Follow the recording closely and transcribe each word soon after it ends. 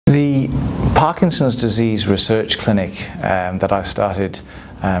Parkinson's disease research clinic that I started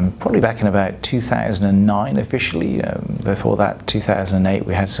probably back in about 2009 officially. Before that, 2008,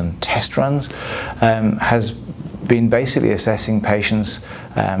 we had some test runs, has been basically assessing patients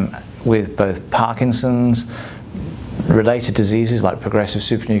with both Parkinson's, related diseases like progressive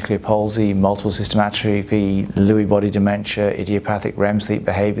supranuclear palsy, multiple system atrophy, Lewy body dementia, idiopathic REM sleep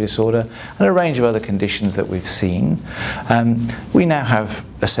behavior disorder, and a range of other conditions that we've seen. We now have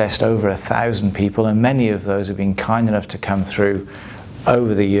assessed over 1,000 people, and many of those have been kind enough to come through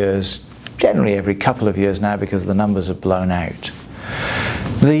over the years, generally every couple of years now, because the numbers have blown out.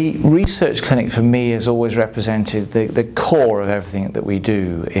 The research clinic for me has always represented the core of everything that we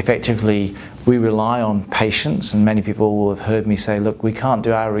do. Effectively, we rely on patients, and many people will have heard me say, look, we can't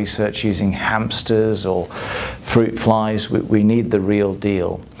do our research using hamsters or fruit flies, we need the real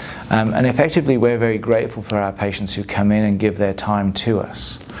deal. And effectively, we're very grateful for our patients who come in and give their time to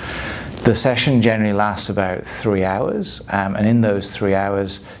us. The session generally lasts about 3 hours, and in those 3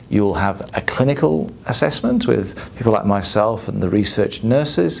 hours you'll have a clinical assessment with people like myself and the research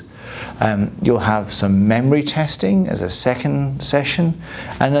nurses. You'll have some memory testing as a second session,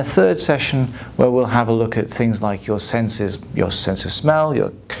 and a third session where we'll have a look at things like your senses, your sense of smell,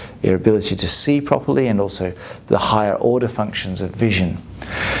 your ability to see properly, and also the higher order functions of vision.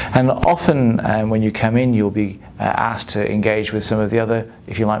 And often when you come in, you'll be asked to engage with some of the other,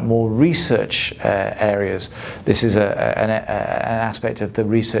 if you like, more research areas. This is an aspect of the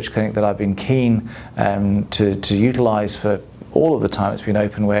research clinic that I've been keen to utilize for all of the time it's been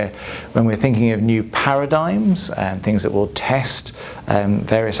open, where when we're thinking of new paradigms and things that will test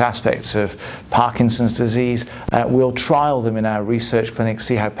various aspects of Parkinson's disease, we'll trial them in our research clinic,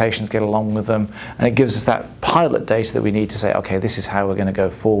 see how patients get along with them, and it gives us that pilot data that we need to say, okay, this is how we're going to go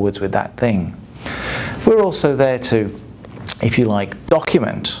forwards with that thing. We're also there to, if you like,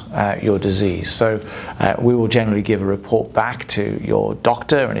 document your disease. So we will generally give a report back to your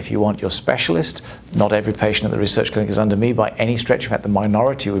doctor, and if you want, your specialist. Not every patient at the research clinic is under me by any stretch. In fact, the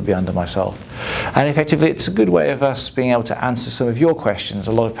minority would be under myself. And effectively, it's a good way of us being able to answer some of your questions.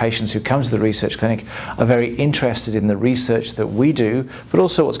 A lot of patients who come to the research clinic are very interested in the research that we do, but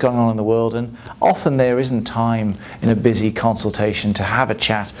also what's going on in the world, and often there isn't time in a busy consultation to have a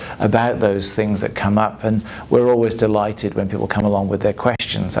chat about those things that come up, and we're always delighted when people come along with their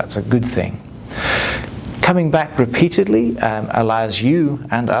questions. That's a good thing. Coming back repeatedly allows you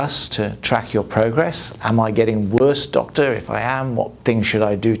and us to track your progress. Am I getting worse, doctor? If I am, what things should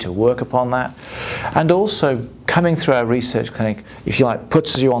I do to work upon that? And also, coming through our research clinic, if you like,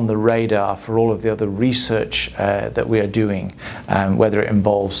 puts you on the radar for all of the other research that we are doing, whether it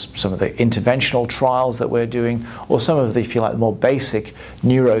involves some of the interventional trials that we're doing, or some of the, if you like, more basic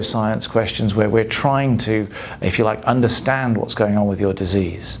neuroscience questions where we're trying to, if you like, understand what's going on with your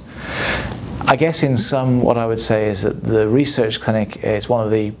disease. I guess in sum, what I would say is that the research clinic is one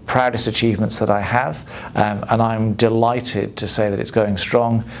of the proudest achievements that I have, and I'm delighted to say that it's going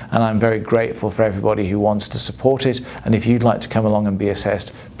strong, and I'm very grateful for everybody who wants to support it. And if you'd like to come along and be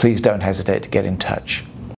assessed, please don't hesitate to get in touch.